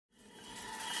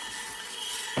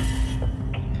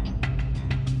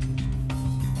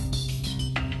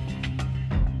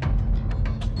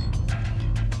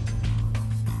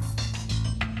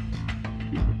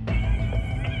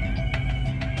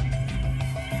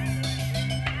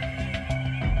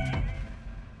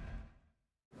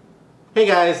Hey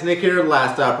guys, Nick here,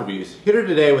 Last Stop Reviews. Here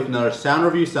today with another Sound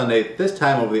Review Sunday, this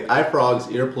time over the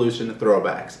iFrogz Ear Pollution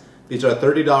Throwbacks. These are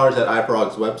 $30 at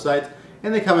iFrogz website,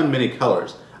 and they come in many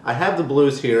colors. I have the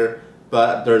blues here,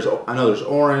 but I know there's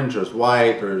orange, there's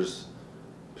white, there's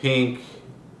pink,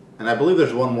 and I believe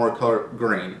there's one more color,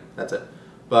 green. That's it.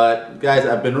 But guys,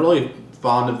 I've been really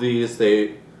fond of these.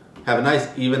 They have a nice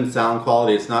even sound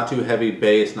quality. It's not too heavy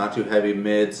bass, not too heavy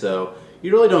mid, so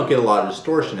you really don't get a lot of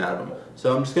distortion out of them.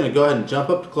 So I'm just going to go ahead and jump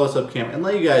up to close-up camera and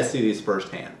let you guys see these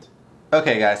firsthand.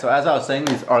 Okay guys, so as I was saying,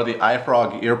 these are the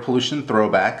iFrogz Ear Pollution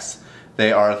Throwbacks.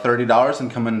 They are $30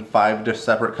 and come in 5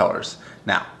 separate colors.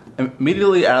 Now,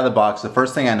 immediately out of the box, the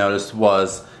first thing I noticed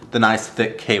was the nice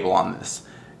thick cable on this.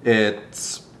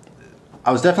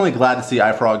 I was definitely glad to see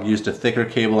iFrogz used a thicker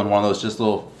cable and one of those just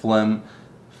little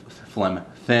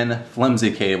thin,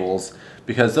 flimsy cables,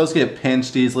 because those get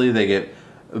pinched easily, they get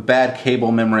bad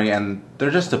cable memory, and they're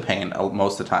just a pain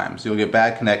most of the time. So you'll get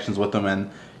bad connections with them,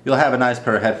 and you'll have a nice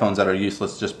pair of headphones that are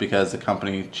useless just because the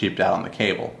company cheaped out on the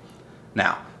cable.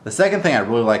 Now, the second thing I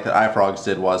really like that iFrogz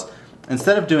did was,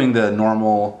 instead of doing the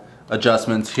normal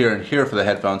adjustments here and here for the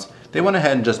headphones, they went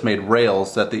ahead and just made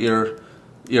rails that the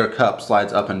ear cup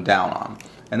slides up and down on.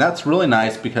 And that's really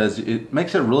nice because it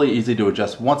makes it really easy to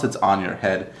adjust once it's on your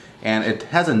head, and it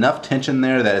has enough tension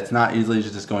there that it's not easily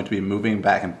just going to be moving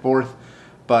back and forth,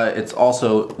 but it's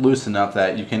also loose enough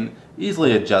that you can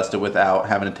easily adjust it without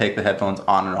having to take the headphones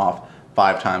on and off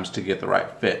 5 times to get the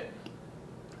right fit.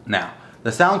 Now,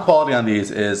 the sound quality on these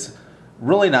is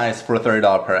really nice for a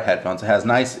 $30 pair of headphones. It has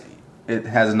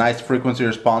a nice frequency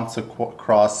response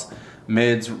across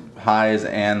mids, highs,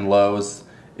 and lows.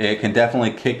 It can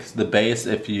definitely kick the bass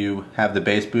if you have the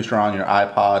bass booster on your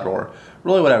iPod or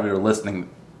really whatever you're listening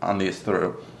on these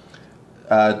through.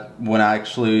 When I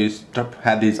actually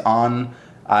had these on,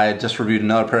 I just reviewed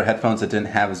another pair of headphones that didn't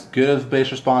have as good of a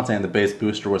bass response, and the bass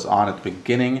booster was on at the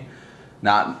beginning.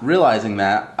 Not realizing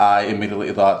that, I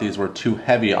immediately thought these were too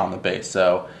heavy on the bass.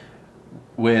 So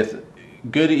with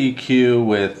good EQ,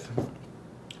 with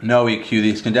no EQ,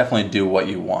 these can definitely do what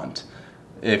you want.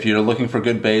 If you're looking for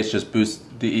good bass, just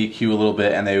boost the EQ a little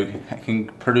bit and they can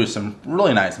produce some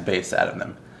really nice bass out of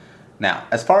them. Now,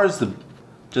 as far as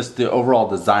just the overall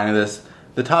design of this,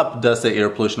 the top does say ear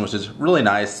pollution, which is really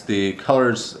nice. The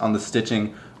colors on the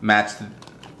stitching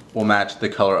will match the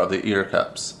color of the ear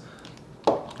cups.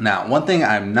 Now, one thing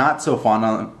I'm not so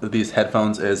fond of these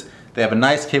headphones is they have a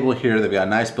nice cable here, they've got a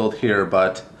nice build here,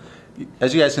 but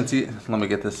as you guys can see, let me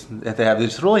get this, they have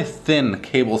these really thin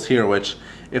cables here, which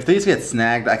if these get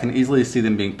snagged, I can easily see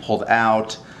them being pulled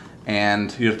out,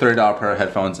 and your $30 pair of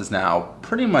headphones is now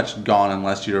pretty much gone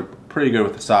unless you're pretty good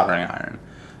with the soldering iron.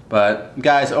 But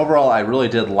guys, overall I really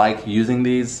did like using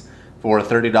these. For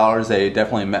 $30, they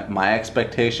definitely met my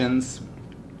expectations.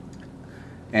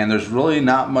 And there's really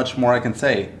not much more I can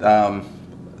say.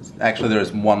 Actually,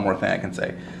 there's one more thing I can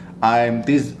say.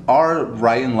 These are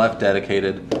right and left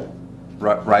dedicated.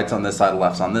 Right's on this side,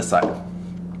 left's on this side.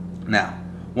 Now,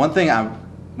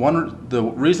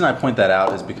 the reason I point that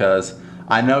out is because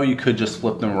I know you could just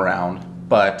flip them around,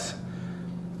 but,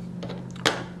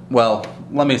 well,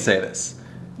 let me say this.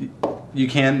 You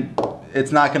can,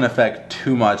 it's not going to affect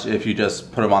too much if you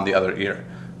just put them on the other ear.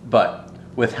 But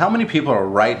with how many people are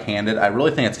right-handed, I really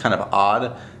think it's kind of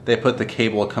odd they put the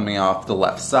cable coming off the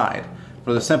left side.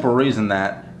 For the simple reason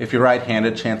that if you're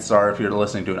right-handed, chances are if you're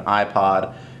listening to an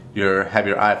iPod, have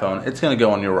your iPhone, it's going to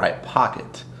go in your right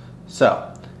pocket.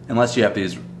 So, unless you have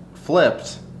these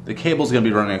flipped, the cable's going to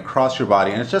be running across your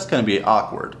body and it's just going to be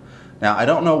awkward. Now, I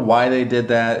don't know why they did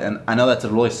that, and I know that's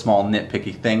a really small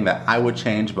nitpicky thing that I would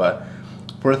change, but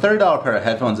for a $30 pair of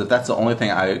headphones, if that's the only thing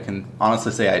I can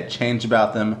honestly say I'd change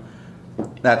about them,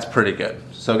 that's pretty good.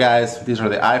 So guys, these are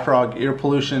the iFrogz Ear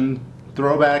Pollution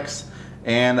Throwbacks,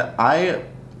 and I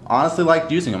honestly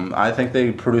liked using them. I think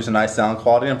they produce a nice sound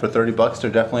quality, and for 30 bucks,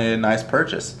 they're definitely a nice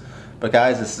purchase. But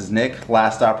guys, this is Nick,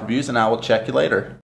 Last Stop Reviews, and I will check you later.